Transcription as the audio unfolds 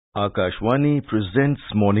Akashvani presents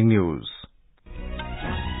Morning News.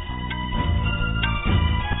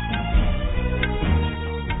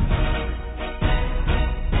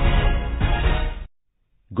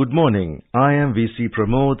 Good morning. I am VC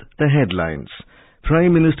Pramod. The headlines.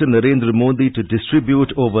 Prime Minister Narendra Modi to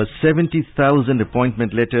distribute over 70,000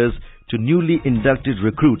 appointment letters to newly inducted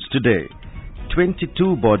recruits today.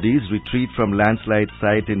 22 bodies retreat from landslide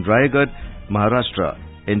site in Raigad, Maharashtra.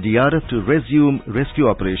 NDRF to resume rescue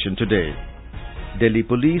operation today. Delhi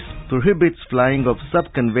police prohibits flying of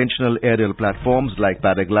sub-conventional aerial platforms like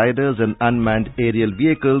paragliders and unmanned aerial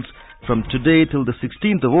vehicles from today till the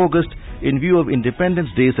 16th of August in view of Independence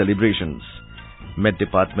Day celebrations. Met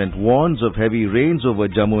Department warns of heavy rains over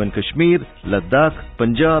Jammu and Kashmir, Ladakh,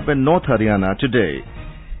 Punjab and North Haryana today.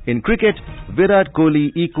 In cricket, Virat Kohli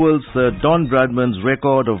equals Sir Don Bradman's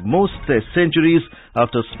record of most Test centuries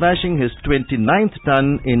after smashing his 29th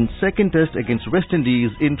ton in second Test against West Indies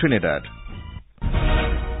in Trinidad.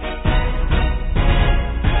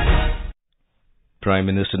 Prime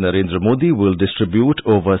Minister Narendra Modi will distribute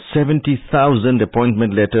over 70,000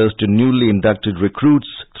 appointment letters to newly inducted recruits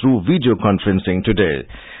through video conferencing today.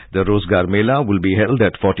 The Rozgar Mela will be held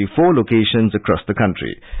at 44 locations across the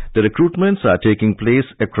country. The recruitments are taking place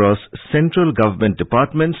across central government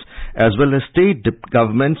departments as well as state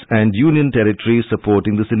governments and union territories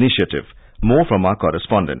supporting this initiative. More from our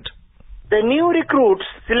correspondent. The new recruits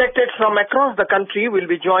selected from across the country will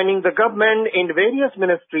be joining the government in various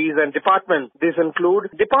ministries and departments. These include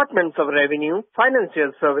Departments of Revenue,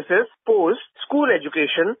 Financial Services, Post, School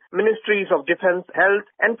Education, Ministries of Defence, Health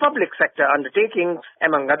and Public Sector Undertakings,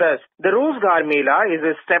 among others. The Rozgar Mela is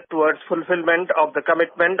a step towards fulfillment of the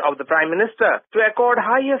commitment of the Prime Minister to accord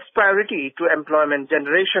highest priority to employment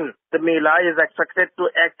generation. The Mela is expected to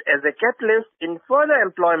act as a catalyst in further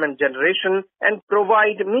employment generation and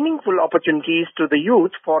provide meaningful opportunities to the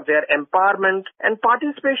youth for their empowerment and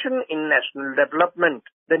participation in national development.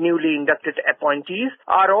 The newly inducted appointees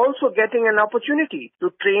are also getting an opportunity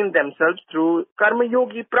to train themselves through Karma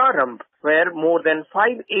Yogi Prarambh, where more than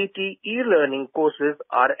 580 e-learning courses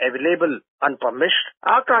are available. Unpublished.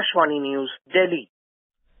 Akashvani News, Delhi.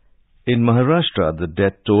 In Maharashtra, the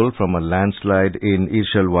death toll from a landslide in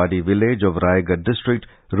Irshalwadi village of Raigad district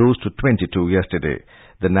rose to 22 yesterday.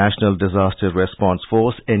 The National Disaster Response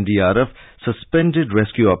Force, NDRF, suspended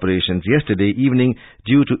rescue operations yesterday evening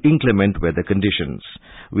due to inclement weather conditions.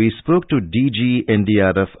 We spoke to DG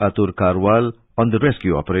NDRF Atur Karwal on the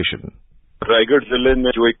rescue operation. Raigarh जिले में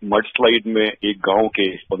जो एक mud slide में एक गांव के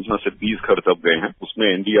 15 से 20 घर दब गए हैं, उसमें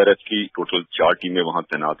एनडीआरएफ की टोटल 4 टीमें वहां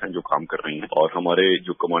तैनात हैं जो काम कर रही हैं और हमारे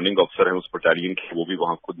जो कमांडिंग अफसर हैं उस बटालियन के वो भी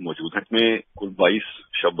वहां खुद मौजूद हैं। इसमें कुल 22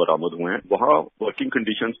 शव बरामद हुए हैं। वहां वर्किंग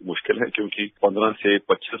कंडीशंस मुश्किल है क्योंकि 15 से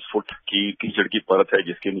 25 फुट की कीचड़ की परत है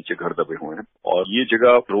जिसके नीचे घर दबे हुए हैं और ये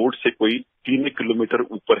जगह रोड से कोई 3 किलोमीटर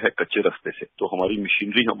ऊपर है कच्चे रास्ते से, तो हमारी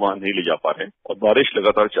मशीनरी हम वहां नहीं ले जा पा रहे हैं और बारिश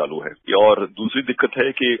लगातार चालू है। और दूसरी दिक्कत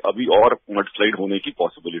है कि अभी और मड स्लाइड होने की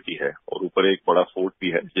पॉसिबिलिटी है और ऊपर एक बड़ा फोर्ट भी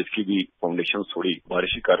है जिसकी भी फाउंडेशन थोड़ी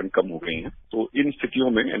बारिश के कारण कम हो गई हैं। तो इन स्थितियों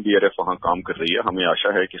में एनडीआरएफ वहां काम कर रही है। हमें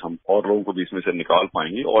आशा है कि हम और लोगों को भी इसमें से निकाल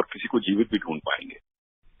पाएंगे और किसी को जीवित भी ढूंढ पाएंगे।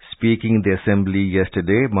 Speaking in the assembly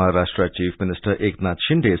yesterday, Maharashtra Chief Minister Eknath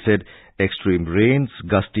Shinde said extreme rains,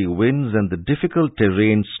 gusty winds and the difficult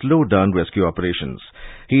terrain slowed down rescue operations.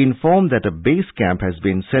 He informed that a base camp has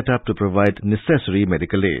been set up to provide necessary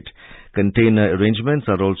medical aid. Container arrangements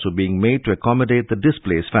are also being made to accommodate the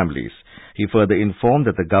displaced families. He further informed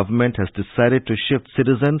that the government has decided to shift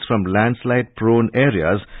citizens from landslide-prone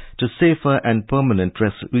areas to safer and permanent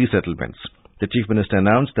resettlements. The Chief Minister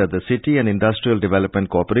announced that the City and Industrial Development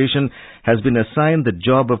Corporation has been assigned the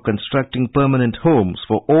job of constructing permanent homes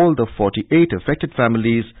for all the 48 affected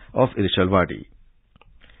families of Irshalwadi.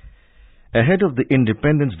 Ahead of the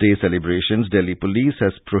Independence Day celebrations, Delhi police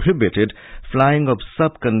has prohibited flying of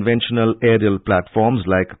sub-conventional aerial platforms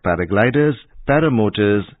like paragliders,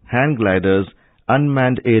 paramotors, hang gliders,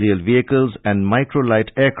 unmanned aerial vehicles and microlight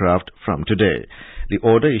aircraft from today. The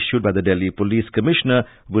order issued by the Delhi Police Commissioner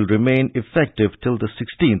will remain effective till the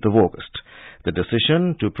 16th of August. The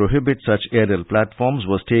decision to prohibit such aerial platforms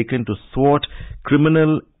was taken to thwart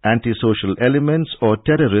criminal, antisocial elements or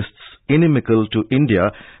terrorists inimical to India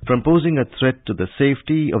from posing a threat to the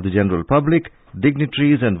safety of the general public,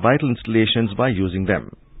 dignitaries and vital installations by using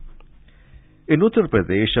them. In Uttar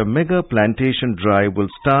Pradesh, a mega plantation drive will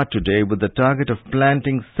start today with the target of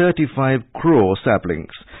planting 35 crore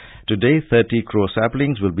saplings. Today, 30 crore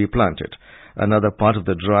saplings will be planted. Another part of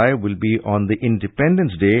the drive will be on the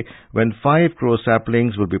Independence Day when 5 crore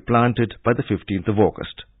saplings will be planted by the 15th of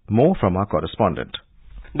August. More from our correspondent.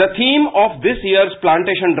 The theme of this year's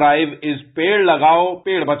plantation drive is Ped Lagao,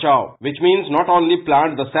 Ped Bachao, which means not only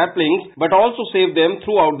plant the saplings but also save them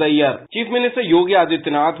throughout the year. Chief Minister Yogi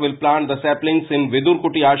Adityanath will plant the saplings in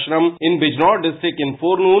Vidurkuti Ashram in Bijnor district in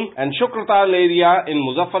forenoon and Shukratal area in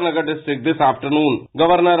Muzaffarnagar district this afternoon.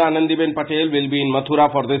 Governor Anandiben Patel will be in Mathura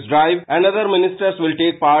for this drive and other ministers will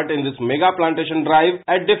take part in this mega plantation drive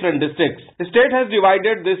at different districts. The state has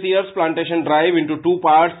divided this year's plantation drive into two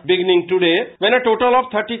parts beginning today when a total of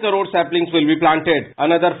 30 crore saplings will be planted.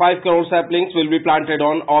 Another 5 crore saplings will be planted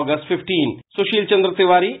on August 15. Sushil Chandra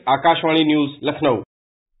Tiwari, Akashvani News, Lucknow.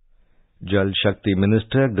 Jal Shakti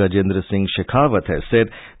Minister Gajendra Singh Shekhawat has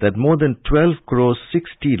said that more than 12 crore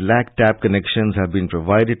 60 lakh tap connections have been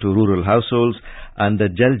provided to rural households under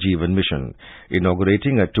Jal Jeevan Mission.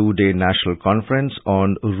 Inaugurating a two-day national conference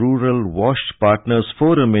on Rural Wash Partners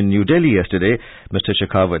Forum in New Delhi yesterday, Mr.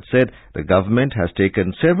 Shekhawat said the government has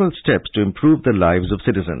taken several steps to improve the lives of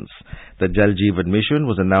citizens. The Jal Jeevan Mission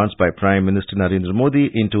was announced by Prime Minister Narendra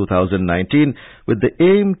Modi in 2019 with the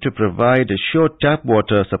aim to provide a sure tap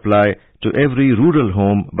water supply to every rural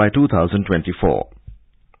home by 2024.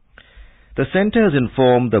 The centre has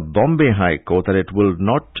informed the Bombay High Court that it will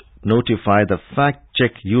not notify the Fact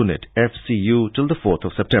Check Unit FCU till the 4th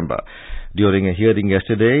of September. During a hearing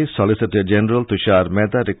yesterday, Solicitor General Tushar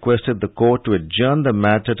Mehta requested the court to adjourn the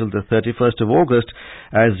matter till the 31st of August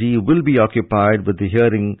as he will be occupied with the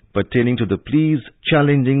hearing pertaining to the pleas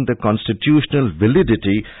challenging the constitutional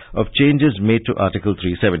validity of changes made to Article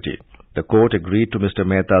 370. The court agreed to Mr.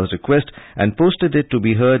 Mehta's request and posted it to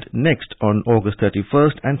be heard next on August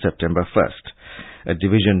 31st and September 1st. A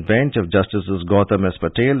division bench of Justices Gautam S.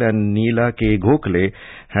 Patel and Neela K. Gokhale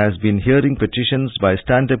has been hearing petitions by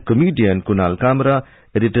stand-up comedian Kunal Kamra,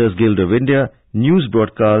 Editors Guild of India, News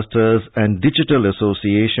Broadcasters and Digital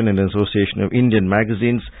Association and Association of Indian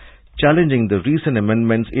Magazines challenging the recent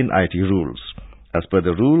amendments in IT rules. As per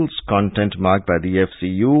the rules, content marked by the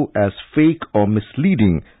FCU as fake or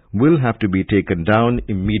misleading will have to be taken down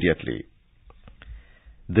immediately.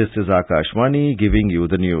 This is Akashvani giving you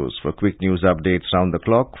the news. For quick news updates round the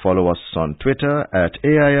clock, follow us on Twitter at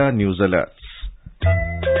AIR News Alerts.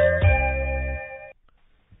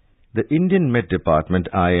 The Indian Met Department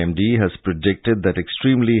IMD has predicted that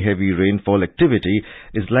extremely heavy rainfall activity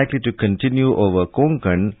is likely to continue over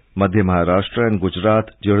Konkan, Madhya Maharashtra and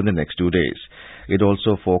Gujarat during the next 2 days. It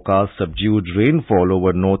also forecasts subdued rainfall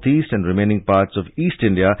over northeast and remaining parts of East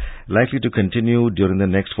India likely to continue during the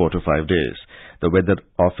next 4 to 5 days. The Weather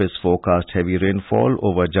Office forecast heavy rainfall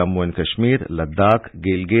over Jammu and Kashmir, Ladakh,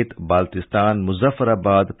 Gilgit, Baltistan,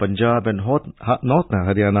 Muzaffarabad, Punjab and North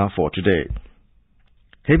Haryana for today.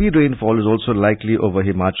 Heavy rainfall is also likely over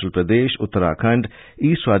Himachal Pradesh, Uttarakhand,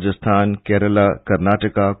 East Rajasthan, Kerala,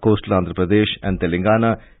 Karnataka, coastal Andhra Pradesh and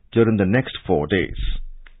Telangana during the next 4 days.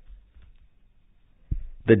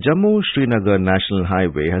 The Jammu-Srinagar National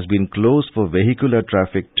Highway has been closed for vehicular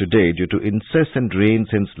traffic today due to incessant rain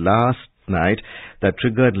since last night that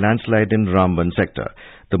triggered landslide in Ramban sector.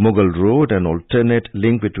 The Mughal Road, an alternate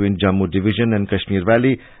link between Jammu Division and Kashmir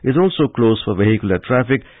Valley, is also closed for vehicular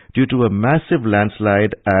traffic due to a massive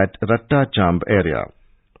landslide at Ratta Chamb area.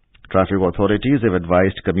 Traffic authorities have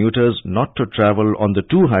advised commuters not to travel on the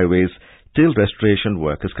two highways till restoration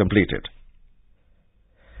work is completed.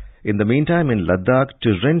 In the meantime, in Ladakh,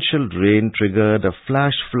 torrential rain triggered a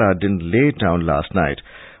flash flood in Leh town last night.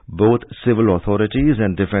 Both civil authorities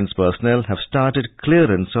and defence personnel have started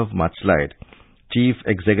clearance of mudslide. Chief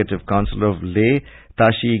Executive Councillor of Leh,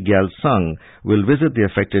 Tashi Gyalsang, will visit the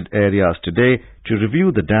affected areas today to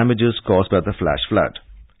review the damages caused by the flash flood.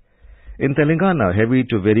 In Telangana, heavy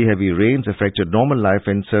to very heavy rains affected normal life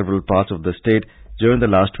in several parts of the state during the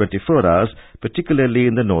last 24 hours, particularly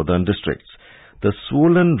in the northern districts. The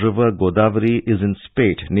swollen river Godavari is in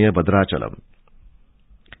spate near Bhadrachalam.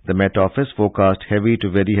 The Met Office forecast heavy to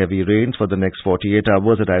very heavy rains for the next 48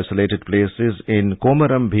 hours at isolated places in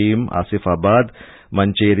Komaram Bhim, Asifabad,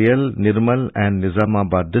 Mancherial, Nirmal and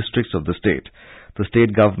Nizamabad districts of the state. The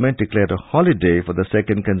state government declared a holiday for the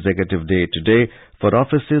second consecutive day today for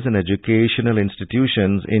offices and educational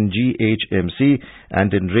institutions in GHMC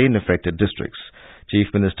and in rain-affected districts. Chief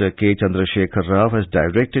Minister K. Chandrasekhar Rao has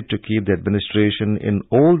directed to keep the administration in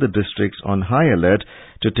all the districts on high alert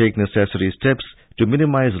to take necessary steps to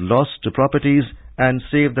minimize loss to properties and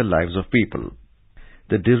save the lives of people.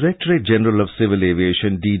 The Directorate General of Civil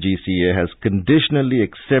Aviation DGCA has conditionally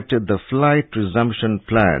accepted the flight resumption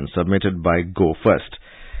plan submitted by Go First.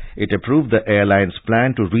 It approved the airline's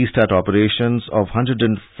plan to restart operations of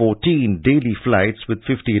 114 daily flights with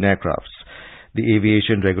 15 aircrafts. The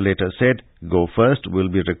aviation regulator said Go First will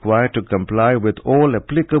be required to comply with all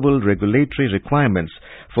applicable regulatory requirements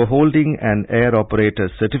for holding an air operator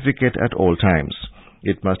certificate at all times.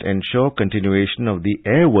 It must ensure continuation of the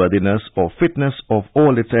airworthiness or fitness of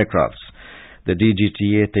all its aircrafts. The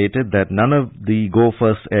DGTA stated that none of the Go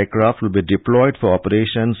First aircraft will be deployed for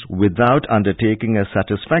operations without undertaking a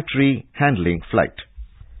satisfactory handling flight.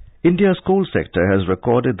 India's coal sector has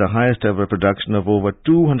recorded the highest ever production of over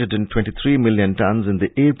 223 million tons in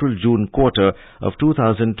the April-June quarter of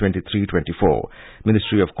 2023-24.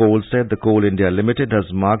 Ministry of Coal said the Coal India Limited has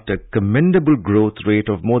marked a commendable growth rate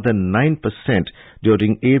of more than 9%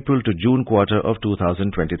 during April to June quarter of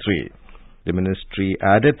 2023. The ministry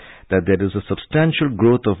added that there is a substantial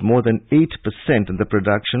growth of more than 8% in the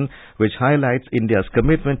production, which highlights India's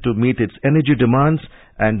commitment to meet its energy demands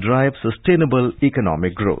and drive sustainable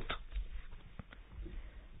economic growth.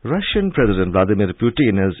 Russian President Vladimir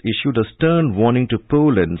Putin has issued a stern warning to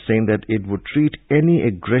Poland, saying that it would treat any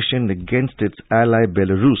aggression against its ally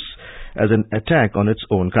Belarus as an attack on its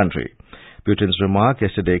own country. Putin's remark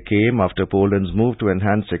yesterday came after Poland's move to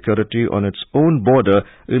enhance security on its own border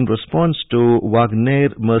in response to Wagner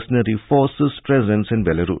mercenary forces' presence in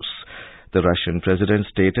Belarus. The Russian president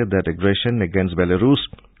stated that aggression against Belarus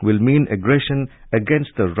will mean aggression against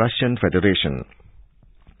the Russian Federation.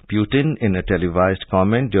 Putin, in a televised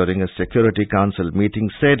comment during a Security Council meeting,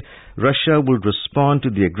 said Russia will respond to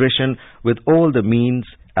the aggression with all the means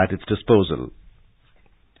at its disposal.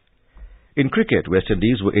 In cricket, West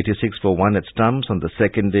Indies were 86 for 1 at stumps on the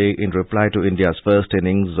second day in reply to India's first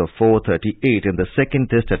innings of 438 in the second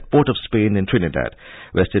test at Port of Spain in Trinidad.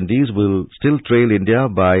 West Indies will still trail India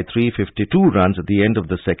by 352 runs at the end of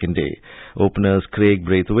the second day. Openers Craig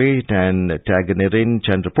Braithwaite and Taganerin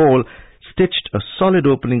Chandrapal stitched a solid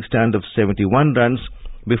opening stand of 71 runs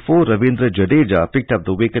before Ravindra Jadeja picked up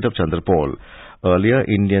the wicket of Chandrapal. Earlier,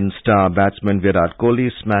 Indian star batsman Virat Kohli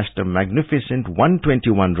smashed a magnificent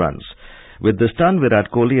 121 runs. With the stun, Virat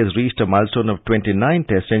Kohli has reached a milestone of 29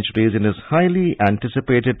 Test centuries in his highly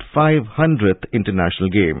anticipated 500th international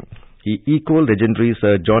game. He equaled legendary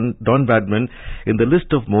Sir Don Bradman in the list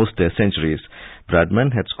of most Test centuries. Bradman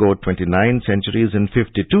had scored 29 centuries in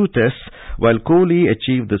 52 Tests, while Kohli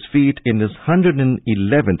achieved this feat in his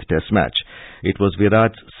 111th Test match. It was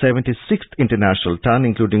Virat's 76th international ton,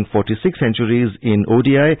 including 46 centuries in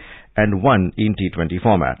ODI and 1 in T20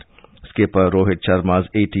 format. Skipper Rohit Sharma's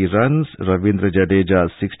 80 runs, Ravindra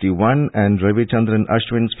Jadeja's 61 and Ravichandran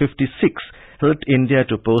Ashwin's 56 helped India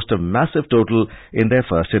to post a massive total in their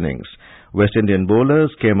first innings. West Indian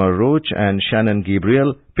bowlers Kemar Roach and Shannon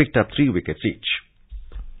Gabriel picked up 3 wickets each.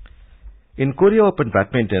 In Korea Open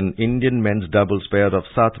Badminton, Indian men's doubles pair of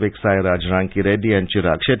Satvik Sairaj Ranki Reddy and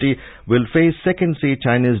Chirag Shetty will face second-seed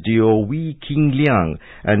Chinese duo Wei Qingliang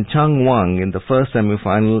and Chang Wang in the first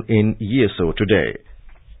semi-final in Yeosu today.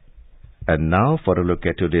 And now, for a look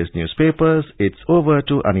at today's newspapers, it's over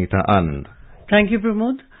to Anita Anand. Thank you,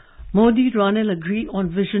 Pramod. Modi, Ranil agree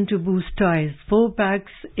on vision to boost ties. 4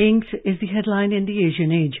 packs inked is the headline in the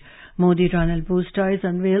Asian Age. Modi, Ranil boost ties,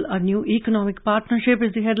 unveil a new economic partnership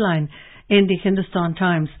is the headline in the Hindustan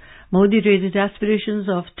Times. Modi raises aspirations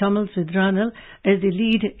of Tamils with Ranil as the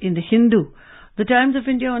lead in the Hindu. The Times of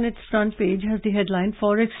India on its front page has the headline,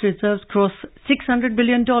 Forex reserves cross $600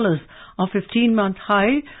 billion, a 15-month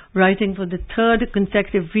high, rising for the third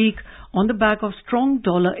consecutive week on the back of strong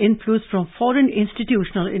dollar inflows from foreign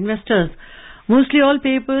institutional investors. Mostly all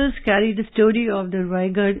papers carry the story of the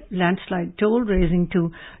Raigad landslide toll rising to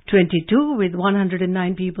 22, with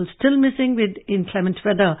 109 people still missing with inclement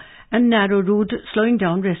weather and narrow route slowing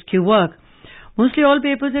down rescue work. Mostly all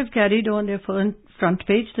papers have carried on their front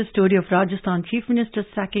page the story of Rajasthan Chief Minister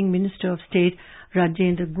sacking Minister of State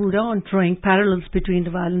Rajendra Gouda on drawing parallels between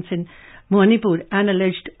the violence in Manipur and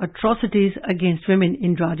alleged atrocities against women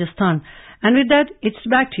in Rajasthan. And with that, it's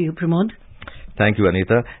back to you, Pramod. Thank you,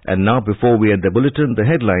 Anita. And now, before we end the bulletin, the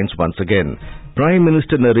headlines once again. Prime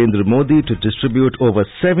Minister Narendra Modi to distribute over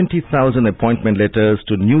 70,000 appointment letters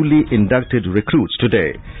to newly inducted recruits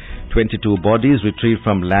today. 22 bodies retrieved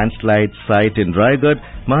from landslide site in Raigad,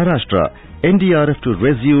 Maharashtra. NDRF to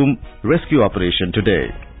resume rescue operation today.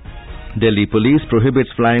 Delhi Police prohibits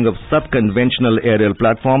flying of sub-conventional aerial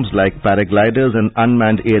platforms like paragliders and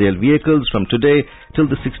unmanned aerial vehicles from today till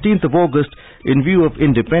the 16th of August in view of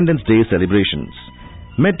Independence Day celebrations.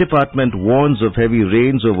 Met Department warns of heavy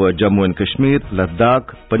rains over Jammu and Kashmir, Ladakh,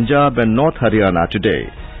 Punjab and North Haryana today.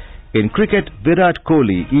 In cricket, Virat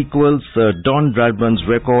Kohli equals Sir Don Bradman's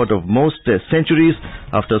record of most Test centuries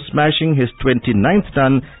after smashing his 29th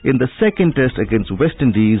ton in the second Test against West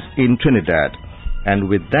Indies in Trinidad. And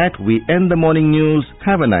with that, we end the morning news.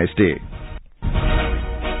 Have a nice day.